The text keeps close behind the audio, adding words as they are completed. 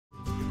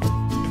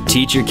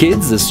Teach your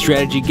kids the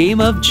strategy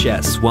game of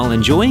chess while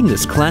enjoying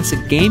this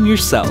classic game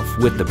yourself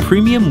with the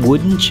premium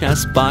wooden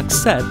chess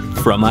box set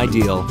from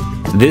Ideal.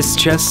 This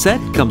chess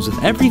set comes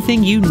with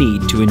everything you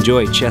need to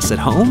enjoy chess at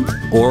home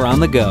or on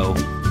the go.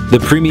 The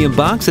premium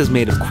box is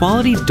made of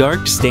quality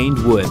dark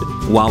stained wood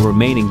while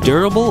remaining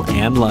durable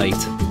and light.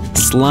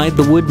 Slide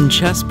the wooden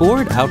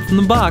chessboard out from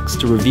the box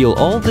to reveal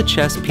all the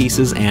chess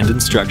pieces and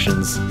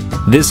instructions.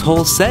 This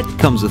whole set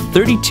comes with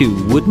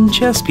 32 wooden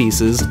chess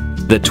pieces,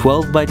 the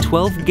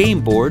 12x12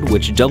 game board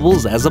which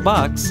doubles as a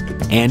box,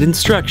 and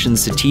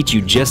instructions to teach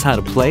you just how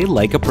to play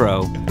like a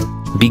pro.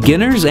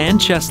 Beginners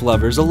and chess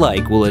lovers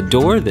alike will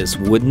adore this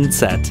wooden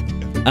set.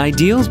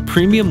 Ideal's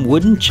premium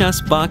wooden chess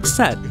box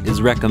set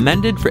is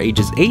recommended for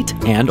ages 8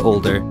 and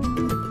older.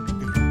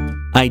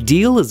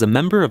 Ideal is a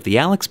member of the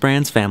Alex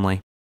Brands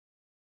family.